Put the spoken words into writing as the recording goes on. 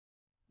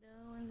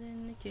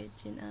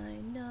kitchen,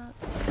 I knock.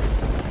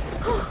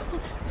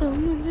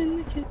 Someone's in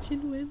the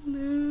kitchen with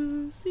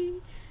Lucy.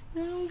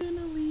 Now I'm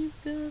gonna leave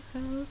the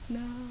house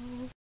now.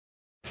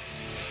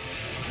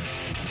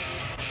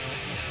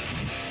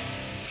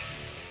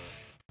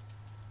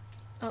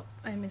 Oh,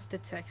 I missed the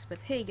text, but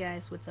hey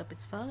guys, what's up?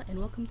 It's Fuhn, and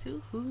welcome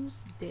to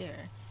Who's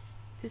There?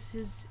 This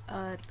is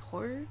a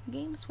horror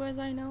game as far as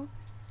I know.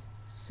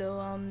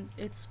 So,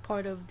 it's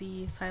part of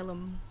the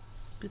Asylum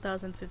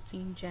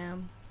 2015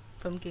 Jam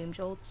from Game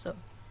Jolt, so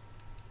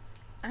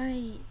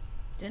I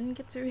didn't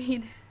get to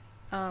read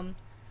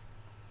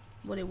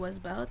what it was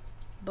about,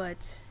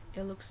 but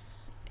it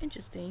looks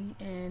interesting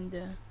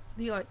and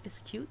the art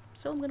is cute,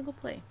 so I'm gonna go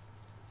play.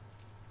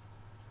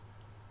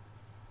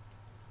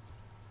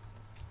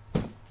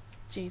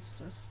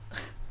 Jesus.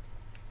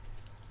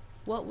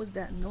 What was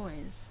that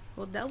noise?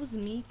 Well, that was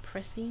me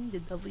pressing the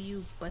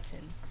W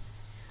button.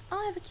 Oh,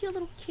 I have a cute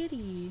little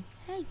kitty.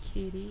 Hey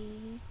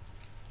kitty.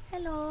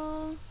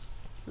 Hello.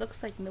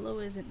 Looks like Milo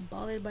isn't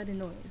bothered by the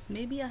noise.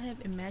 Maybe I have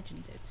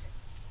imagined it.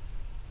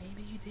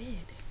 Maybe you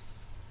did.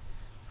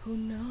 Who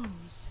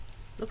knows?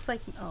 Looks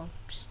like, oh,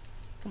 psst,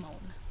 come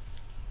on.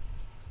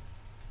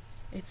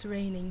 It's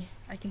raining.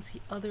 I can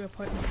see other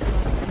apartment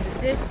blocks in the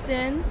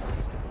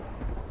distance.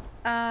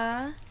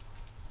 I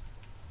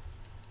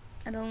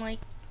don't like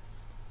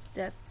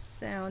that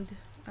sound.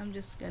 I'm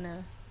just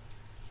gonna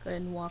go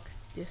ahead and walk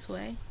this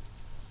way.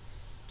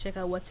 Check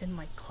out what's in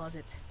my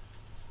closet.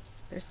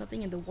 There's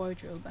nothing in the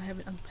wardrobe. I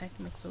haven't unpacked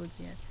my clothes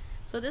yet.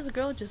 So this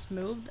girl just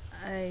moved,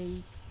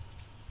 I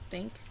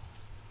think.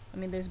 I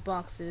mean, there's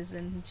boxes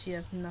and she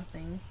has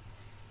nothing.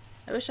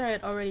 I wish I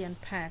had already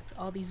unpacked.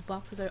 All these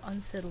boxes are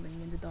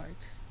unsettling in the dark.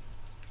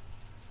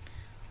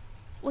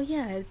 Well,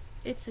 yeah,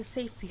 it's a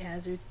safety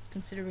hazard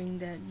considering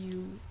that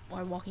you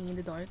are walking in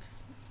the dark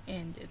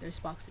and there's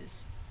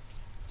boxes.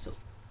 So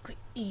click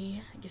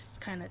E. I guess it's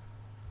kind of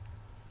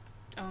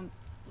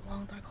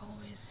long dark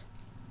hallways.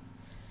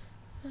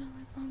 I don't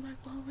like long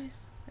dark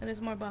hallways. And there's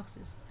more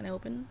boxes. Can I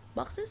open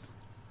boxes? Is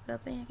that a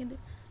thing I can do?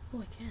 Oh,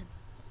 I can.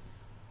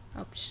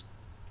 Oh,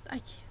 I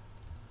can't.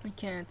 I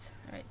can't.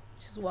 Alright,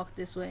 just walk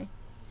this way.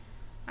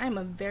 I'm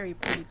a very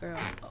pretty girl.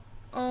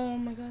 Oh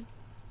my god.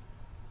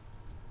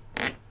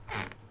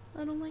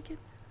 I don't like it.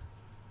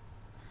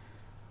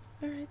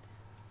 Alright.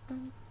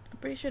 I'm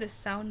pretty sure the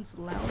sound's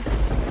loud.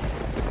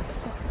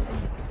 For fuck's sake.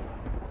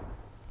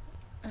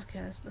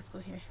 Okay, let's go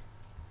here.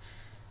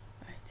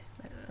 Alright.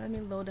 Let me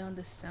lower down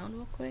the sound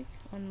real quick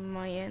on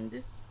my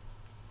end.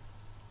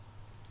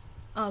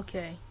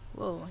 Okay.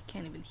 Whoa, I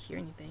can't even hear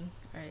anything.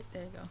 Alright,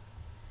 there you go.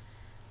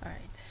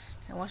 Alright.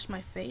 Can I wash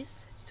my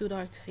face? It's too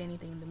dark to see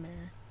anything in the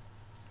mirror.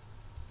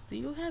 Do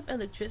you have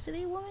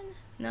electricity, woman?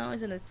 Now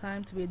isn't the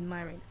time to be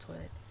admiring the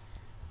toilet.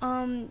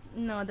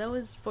 No, that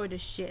was for the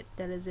shit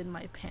that is in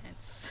my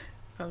pants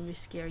from your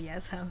scary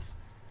ass house.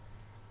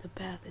 The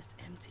bath is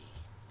empty.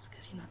 It's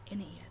because you're not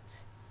in it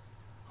yet.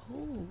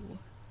 Oh.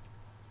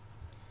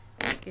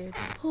 I'm scared.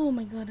 Oh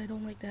my god, I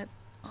don't like that.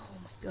 Oh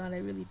my god, I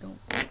really don't.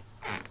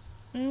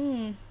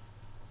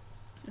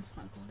 Let's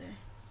not go there.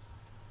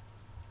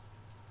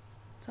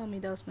 Tell me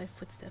that was my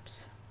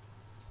footsteps.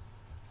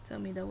 Tell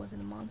me that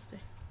wasn't a monster.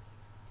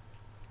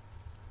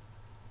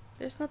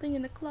 There's nothing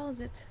in the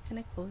closet. Can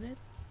I close it?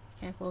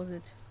 Can't close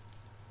it.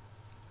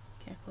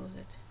 Can't close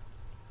it.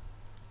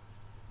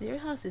 Your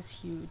house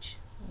is huge,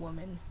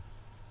 woman.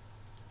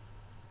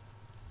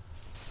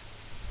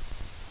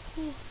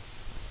 Ooh.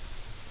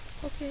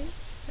 Okay.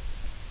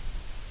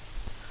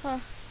 Huh.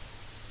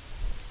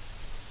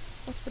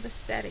 What's with the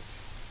static?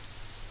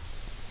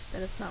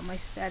 That is not my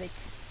static.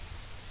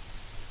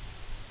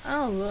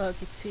 Oh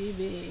look, a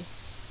TV.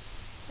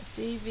 A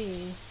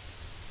TV.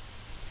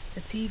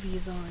 The TV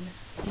is on,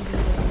 even though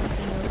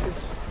nothing else is.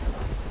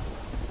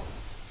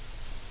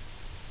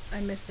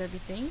 I missed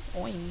everything.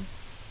 Oing.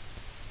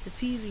 The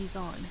TV's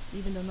on,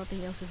 even though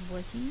nothing else is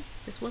working.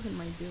 This wasn't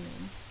my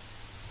doing.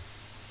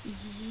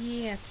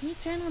 Yeah, can you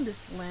turn on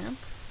this lamp?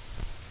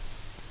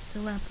 The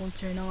lamp won't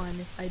turn on.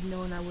 If I'd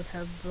known, I would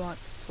have brought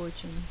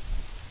torching.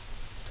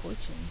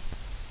 Torching?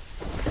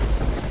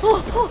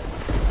 Oh!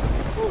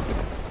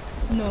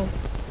 No.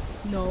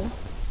 No.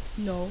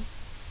 No.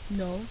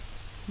 No.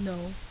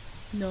 No.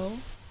 No.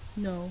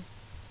 No.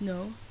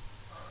 No.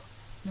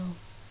 No.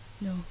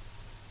 No.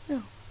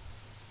 No.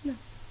 No.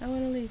 I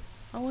want to leave.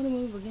 I want to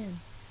move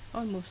again. I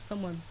want to move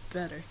somewhere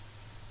better.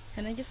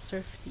 Can I just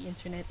surf the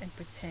internet and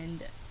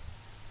pretend?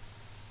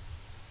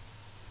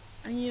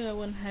 I knew I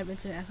wouldn't have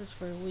internet access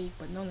for a week,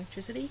 but no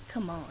electricity?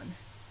 Come on.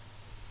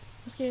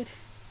 I'm scared.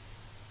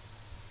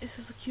 This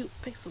is a cute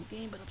pixel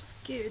game, but I'm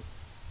scared.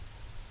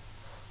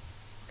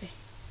 Okay.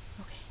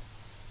 Okay.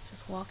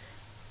 Just walk.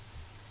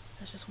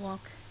 Let's just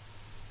walk.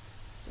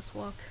 Let's just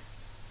walk.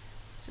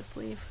 Let's just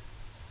leave.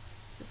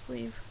 Let's just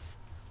leave.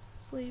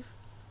 Let's leave.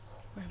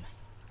 Where am I?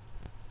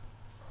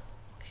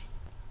 Okay.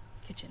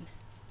 Kitchen.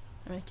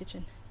 I'm in the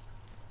kitchen.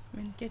 I'm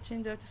in the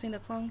kitchen. Do I have to sing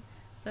that song?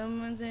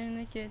 Someone's in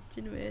the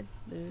kitchen with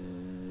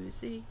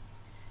Lucy.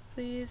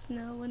 Please,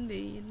 no one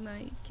be in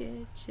my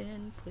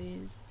kitchen,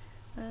 please.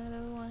 I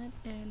don't want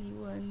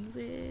anyone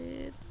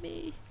with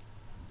me.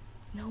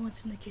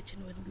 one's in the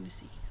kitchen with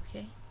Lucy,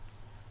 okay?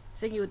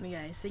 Sing it with me,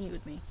 guys. Sing it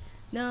with me.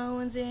 No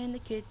one's in the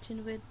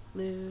kitchen with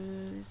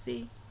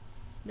Lucy.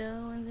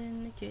 No one's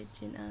in the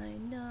kitchen, I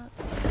know.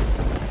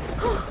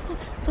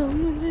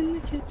 Someone's in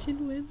the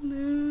kitchen with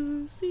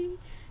Lucy.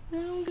 Now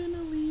I'm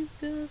gonna leave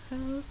the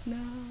house now.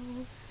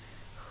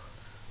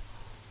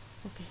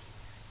 Okay,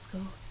 let's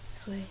go.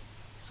 This way,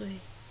 this way,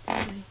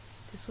 this way,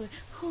 this way.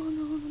 Oh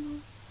no, no,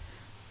 no.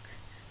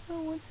 I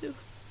don't want to.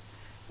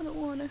 I don't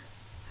wanna.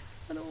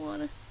 I don't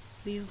wanna.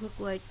 These look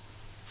like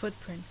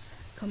footprints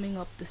coming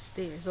up the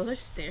stairs. Those are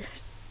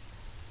stairs.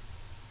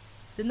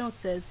 The note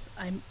says,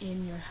 I'm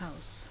in your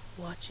house,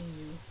 watching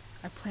you.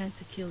 I plan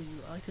to kill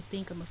you. I like to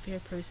think I'm a fair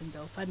person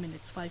though. 5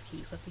 minutes, 5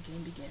 keys, let the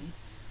game begin.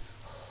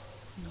 Oh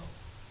no.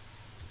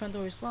 The front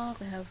door is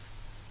locked. I have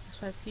these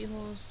 5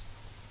 keyholes.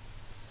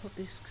 Hope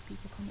these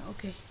people come out.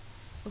 Okay.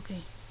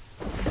 Okay.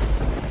 Okay.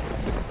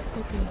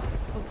 Okay.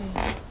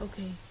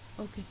 Okay.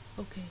 Okay.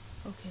 Okay.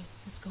 Okay.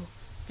 Let's go.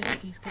 Get the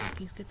keys, get the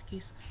keys, get the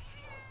keys.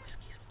 Where's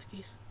the keys? Where's the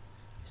keys?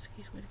 Where's the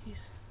keys? Where are the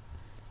keys?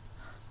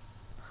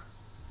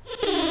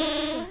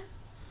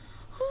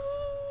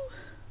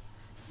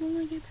 I don't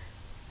like it. I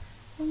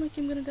don't like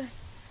it. I'm gonna die.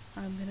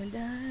 I'm gonna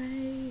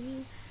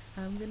die.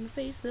 I'm gonna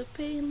face a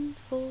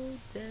painful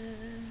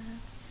death.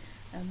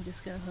 I'm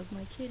just gonna hug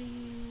my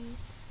kitty.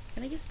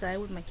 Can I just die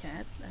with my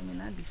cat? I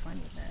mean, I'd be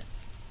fine with that.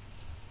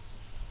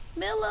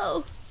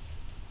 Mellow!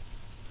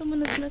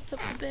 Someone has messed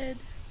up the bed.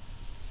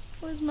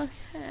 Where's my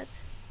cat?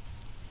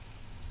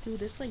 Dude,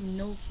 there's like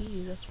no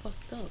keys. That's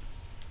fucked up.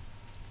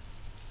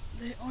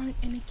 There aren't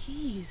any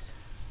keys.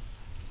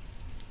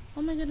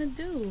 What am I gonna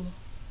do?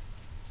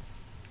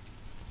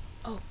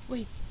 Oh,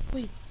 wait.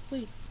 What's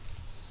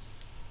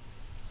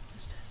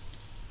that?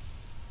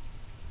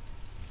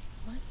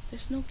 What?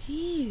 There's no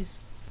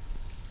keys.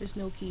 There's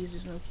no keys.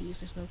 There's no keys.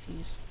 There's no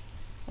keys.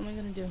 What am I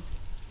gonna do?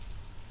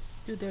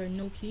 Dude, there are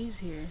no keys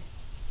here.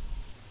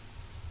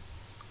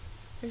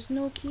 There's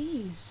no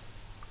keys.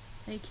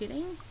 Are you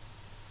kidding?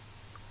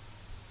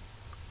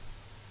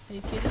 Are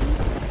you kidding me?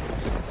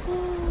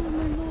 Oh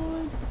my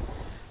lord.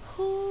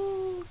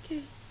 Oh,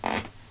 okay.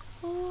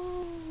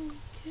 Oh,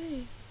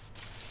 okay.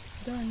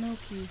 There are no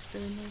keys.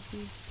 There are no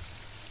keys.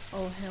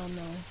 Oh hell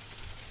no.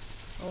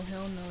 Oh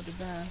hell no. The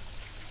bath.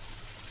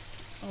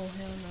 Oh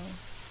hell no.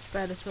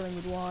 Bath is filling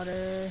with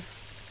water.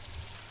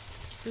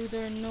 Dude,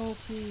 there are no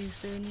keys.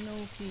 There are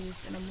no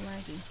keys. And I'm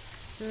lagging.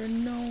 There are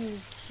no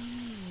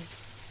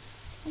keys.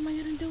 What am I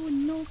gonna do with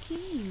no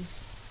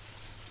keys?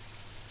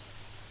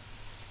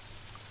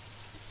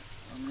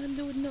 What am I gonna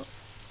do with no...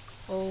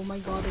 Oh my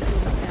god, they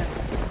killed my cat.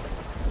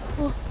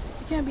 Oh,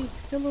 it can't be.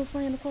 The little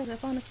slime in the closet. I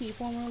found a key.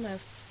 4 more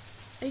left.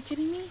 Are you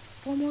kidding me?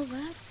 4 more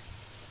left?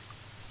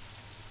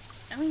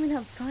 I don't even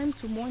have time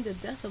to mourn the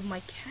death of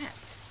my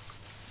cat.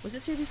 Was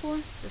this here before?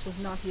 This was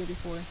not here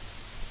before.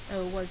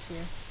 Oh, it was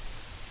here.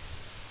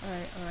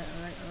 Alright.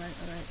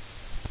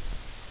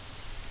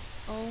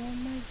 Oh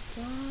my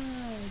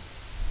god.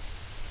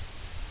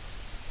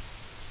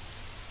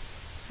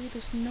 Dude,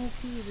 there's no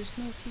keys. There's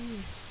no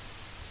keys.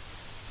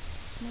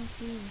 There's no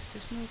keys.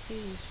 There's no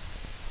keys.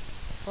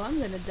 Oh, I'm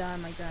gonna die,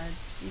 my god.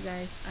 You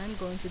guys, I'm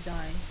going to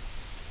die.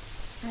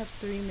 I have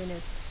 3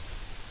 minutes.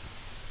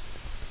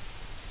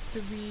 3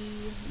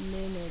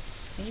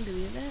 minutes. Can you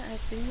believe that? I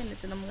have 3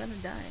 minutes and I'm gonna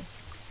die.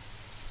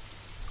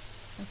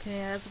 Okay,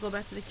 I have to go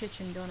back to the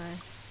kitchen, don't I?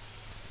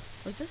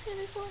 Was this here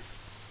before?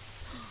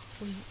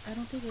 Wait, I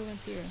don't think I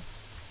went here.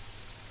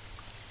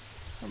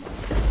 Come on.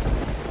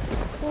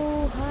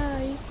 Oh,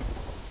 hi.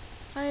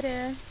 Hi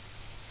there.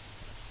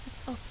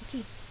 Oh, a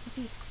key. A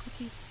key. A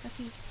key. A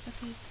key. A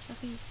key. A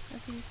key. A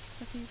key.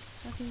 A key.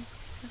 A key.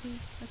 A key.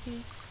 A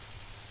key.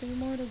 3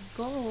 more to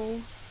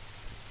go.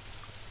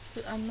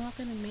 But I'm not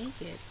gonna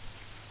make it.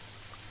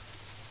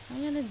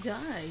 I'm gonna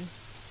die.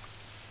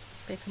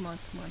 Okay, come on.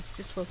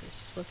 Just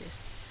focus.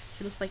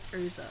 She looks like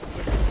Urza.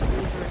 Okay, that's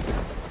Urza right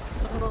now.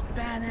 Talk about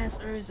badass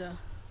Urza.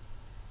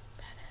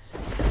 Badass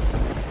Urza.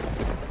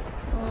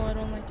 Oh, I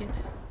don't like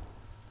it.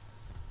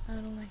 I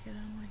don't like it.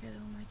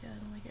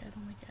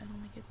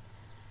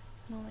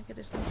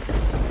 There's no...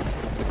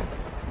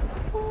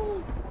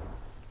 Oh,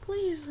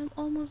 please, I'm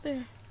almost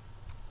there.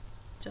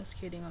 Just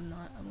kidding, I'm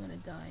not. I'm gonna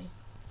die.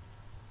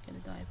 I'm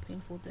gonna die a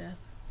painful death.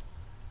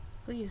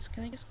 Please,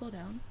 can I just go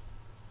down?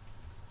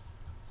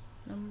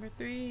 Number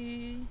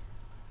 3.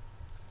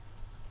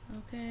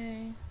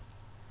 Okay.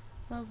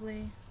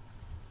 Lovely.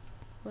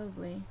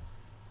 Okay,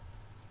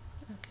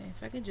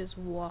 if I could just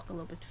walk a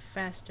little bit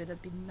faster,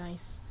 that'd be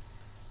nice.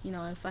 You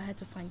know, if I had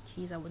to find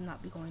keys, I would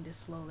not be going this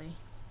slowly.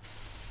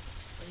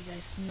 So you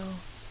guys know.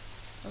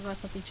 Oh god,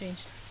 something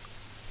changed.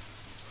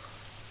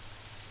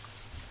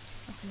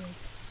 Okay, wait.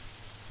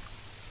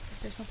 Is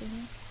there something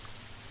here?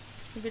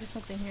 Maybe there's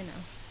something here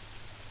now.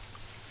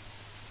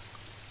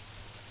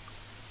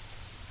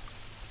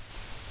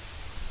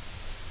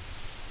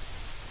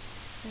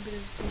 Maybe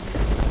there's food.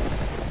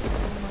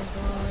 Oh my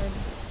god.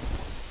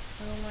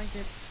 I don't like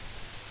it.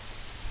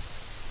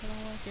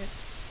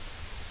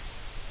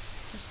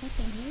 There's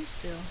nothing here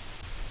still.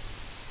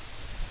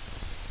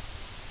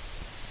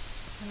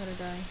 I'm gonna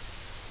die.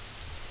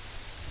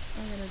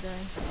 I'm gonna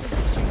die. This is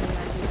extremely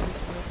laggy at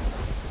this point.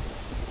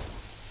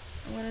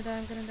 I'm gonna die,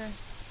 I'm gonna die.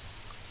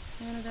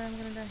 I'm gonna die, I'm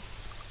gonna die.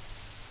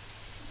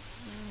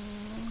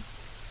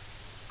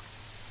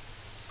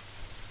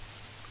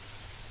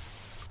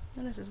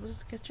 What is this? What is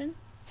the kitchen?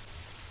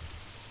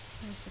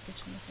 Where's the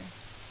kitchen? Okay.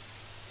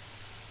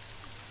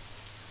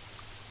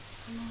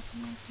 Come on,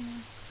 come on, come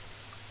on.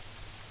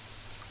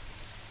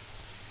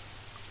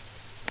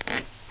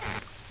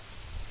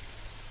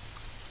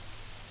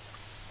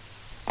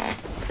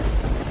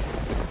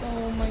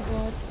 Oh my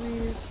god,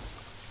 please.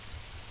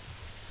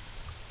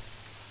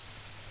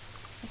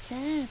 I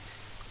can't.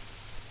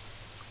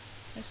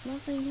 There's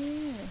nothing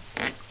here.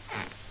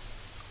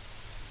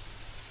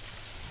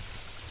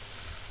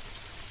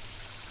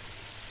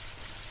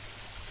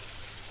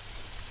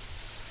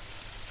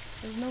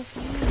 There's no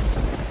keys.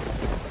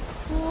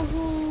 Oh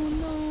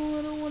no,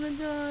 I don't wanna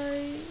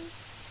die.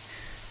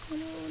 I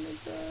don't wanna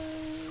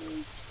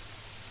die.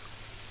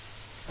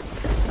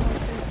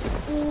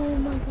 Oh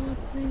my god,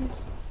 please.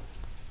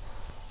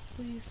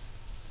 Please.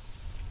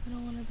 I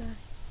don't wanna die.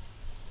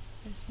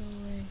 There's no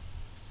way.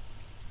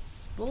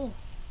 This is bull.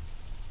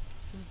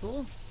 This is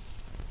bull.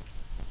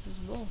 This is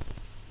bull.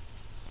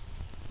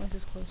 Why is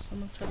this close? I'm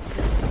gonna try to get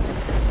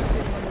this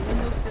sitting on the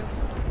windowsill.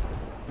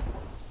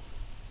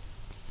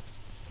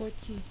 Fourth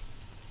key.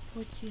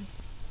 Fourth key.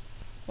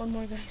 One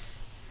more,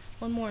 guys.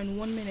 One more in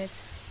 1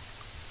 minute.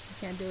 I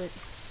can't do it.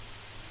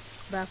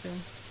 Bathroom.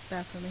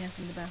 Bathroom. It has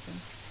to be in the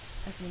bathroom.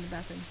 Has to be in the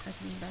bathroom. Has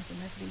to be in the bathroom.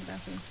 Has to be in the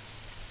bathroom.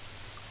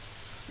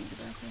 Has to be in the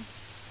bathroom.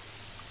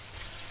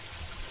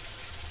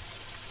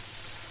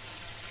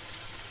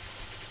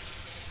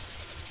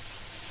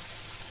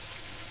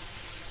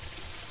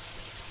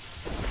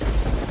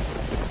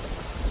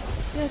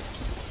 Yes.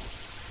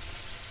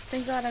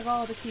 Thank God I got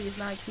all the keys.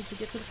 Now I just need to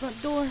get to the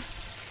front door.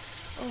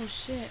 Oh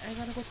shit, I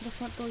gotta go to the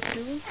front door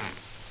too.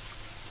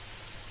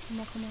 Come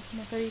on, come on, come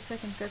on. 38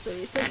 seconds, guys.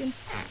 38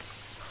 seconds.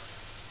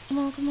 Come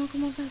on, come on,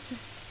 come on, faster.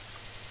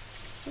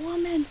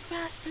 Woman,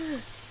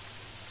 faster.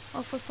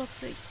 Oh, for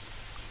fuck's sake.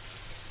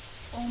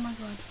 Oh my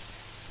god.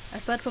 I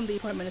fled from the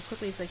apartment as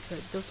quickly as I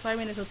could. Those 5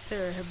 minutes of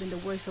terror have been the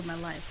worst of my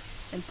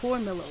life. And poor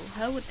Milo,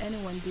 how would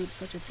anyone do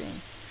such a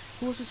thing?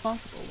 Who was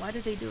responsible? Why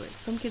did they do it?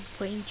 Some kids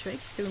playing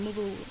tricks? The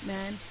removal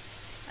man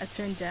I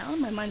turned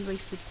down? My mind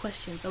raced with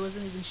questions I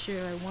wasn't even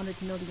sure I wanted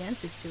to know the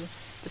answers to.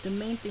 But the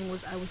main thing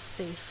was I was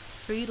safe.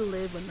 Free to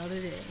live another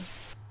day.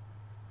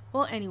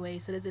 Well, anyway,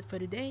 so that's it for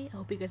today. I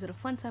hope you guys had a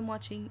fun time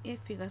watching.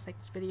 If you guys liked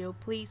this video,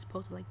 please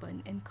post a like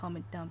button and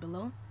comment down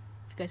below.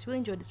 If you guys really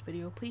enjoyed this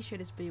video, please share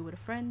this video with a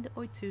friend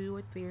or 2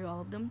 or 3 or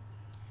all of them.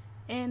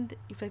 And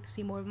if you'd like to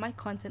see more of my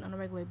content on a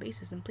regular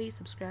basis, then please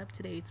subscribe.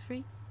 Today it's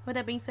free. With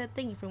that being said,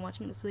 thank you for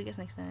watching. I'll see you guys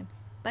next time.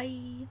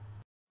 Bye!